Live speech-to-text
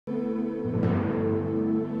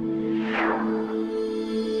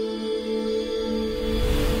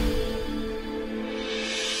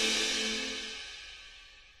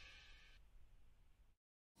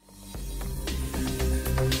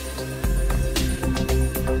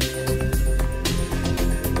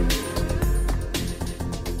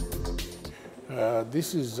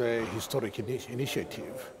This is a historic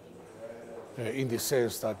initiative in the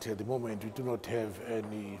sense that at the moment we do not have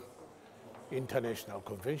any international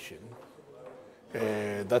convention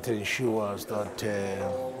that ensures that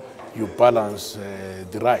you balance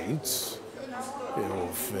the rights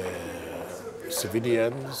of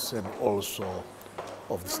civilians and also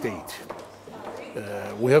of the state.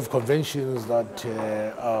 We have conventions that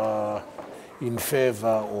are in favor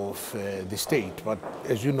of the state, but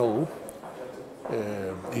as you know,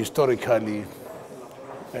 historically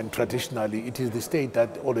and traditionally, it is the state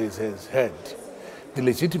that always has had the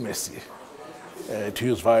legitimacy to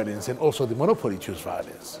use violence and also the monopoly to use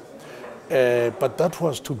violence. But that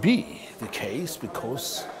was to be the case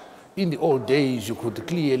because in the old days you could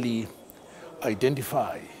clearly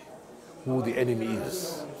identify who the enemy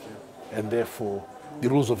is, and therefore the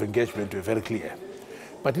rules of engagement were very clear.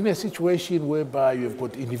 But in a situation whereby you have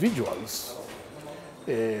got individuals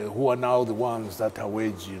who are now the ones that are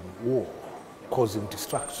waging war, causing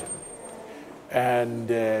destruction, and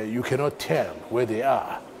you cannot tell where they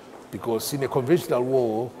are, because in a conventional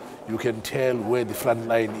war you can tell where the front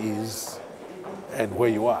line is and where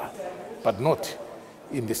you are, but not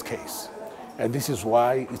in this case. And this is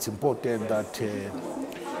why it's important that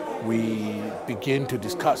we begin to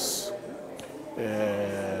discuss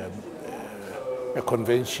a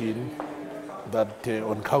convention that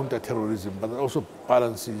on counter-terrorism, but also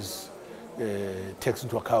balances, takes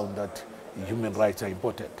into account that human rights are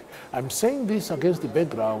important. I'm saying this against the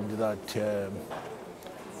background that,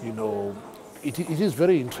 you know, it is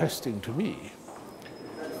very interesting to me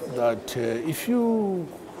that if you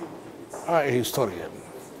are a historian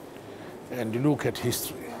and you look at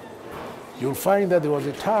history, you'll find that there was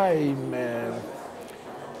a time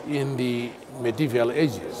in the medieval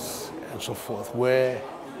ages and so forth where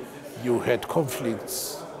you had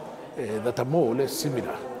conflicts that are more or less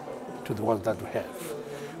similar to the ones that we have.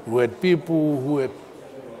 We had people who were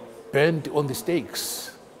bent on the stakes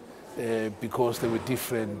because they were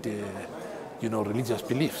different, you know, religious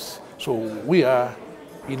beliefs. So we are,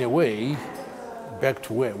 in a way, back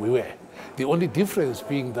to where we were. The only difference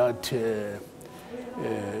being that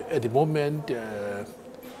at the moment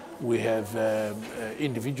we have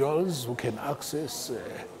individuals who can access,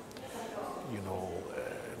 you know,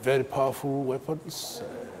 very powerful weapons,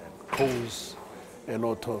 cause a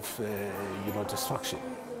lot of, you know, destruction.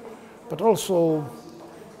 But also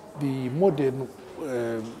the modern,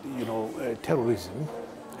 you know, terrorism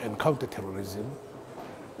and counter-terrorism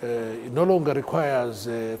no longer requires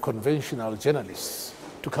conventional journalists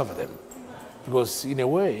to cover them, because in a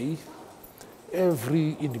way,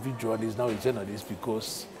 every individual is now a journalist,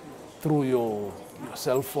 because through your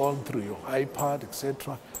cell phone, through your iPad,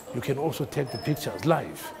 etc., you can also take the pictures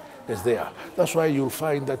live as they are. That's why you'll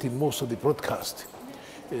find that in most of the broadcast,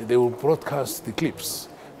 they will broadcast the clips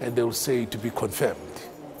and they will say to be confirmed.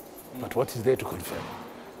 But what is there to confirm?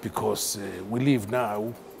 Because we live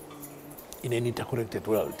now in an interconnected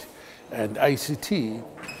world, and ICT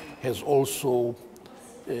has also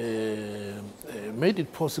made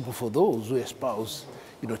it possible for those who espouse,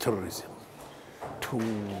 you know, terrorism to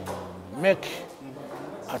make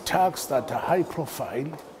attacks that are high profile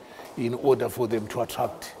in order for them to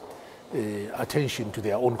attract attention to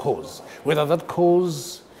their own cause. Whether that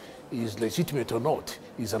cause is legitimate or not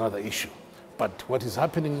is another issue. But what is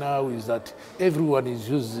happening now is that everyone is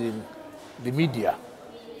using the media,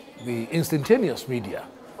 the instantaneous media,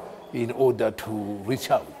 in order to reach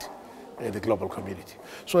out the global community.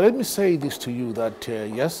 So let me say this to you that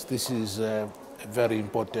yes, this is a very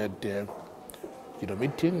important you know,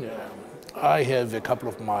 meeting. I have a couple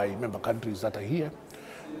of my member countries that are here,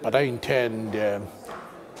 but I intend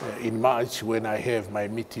in March, when I have my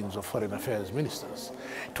meetings of foreign affairs ministers,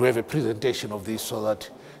 to have a presentation of this so that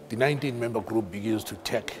the 19-member group begins to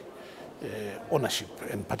take ownership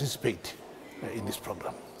and participate in this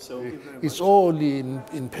program. So it's all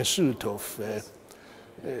in pursuit of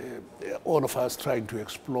all of us trying to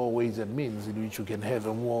explore ways and means in which we can have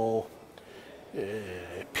a more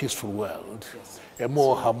peaceful world, a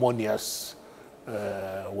more harmonious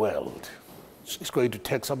world. It's going to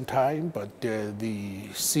take some time, but the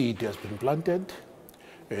seed has been planted,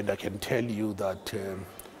 and I can tell you that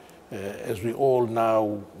as we all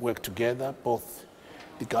now work together, both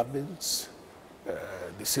the governments,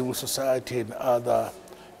 the civil society and other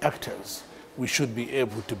actors, we should be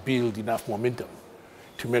able to build enough momentum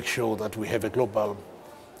to make sure that we have a global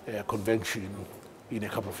convention in a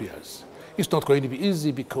couple of years. It's not going to be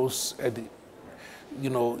easy because, you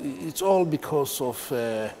know, it's all because of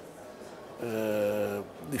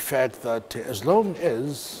the fact that as long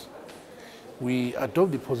as we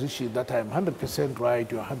adopt the position that I'm 100%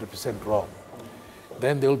 right, you're 100% wrong,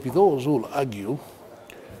 then there will be those who will argue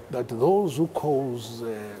that those who cause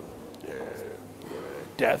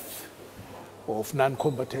death of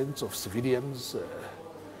non-combatants, of civilians,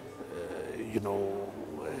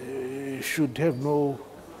 should have no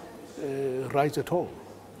rights at all,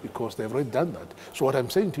 because they've already done that. So what I'm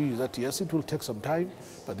saying to you is that yes, it will take some time,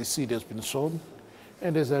 but the seed has been sown,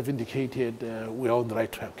 and as I've indicated, we're on the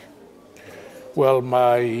right track. Well,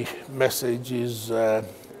 my message is the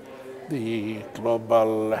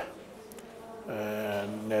Global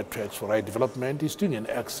Networks for Right Development is doing an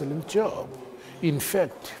excellent job. In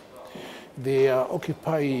fact, they are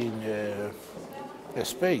occupying a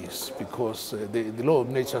space, because the law of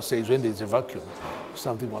nature says when there's a vacuum,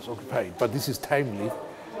 something was occupied. But this is timely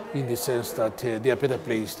in the sense that they are better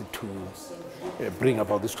placed to bring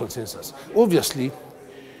about this consensus. Obviously,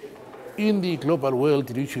 in the global world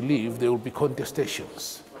in which you live, there will be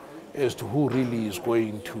contestations as to who really is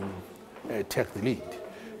going to take the lead.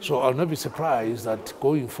 So I'll not be surprised that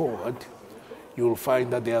going forward, you'll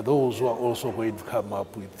find that there are those who are also going to come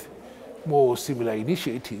up with more similar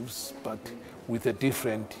initiatives, but with a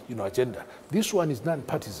different agenda. This one is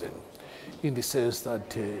non-partisan in the sense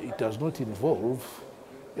that it does not involve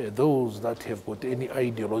those that have got any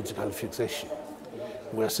ideological fixation.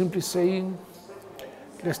 We're simply saying,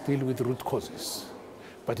 let's deal with the root causes.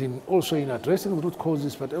 But also in addressing the root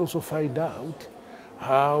causes, but also find out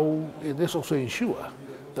how, let's also ensure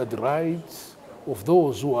that the rights of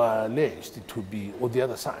those who are alleged to be on the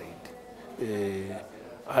other side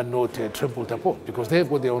are not trampled upon, because they have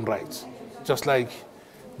got their own rights, just like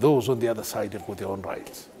those on the other side have got their own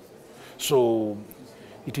rights. So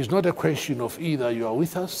it is not a question of either you are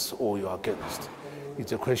with us or you are against.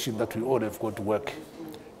 It's a question that we all have got to work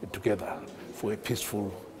together for a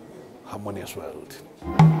peaceful, harmonious world.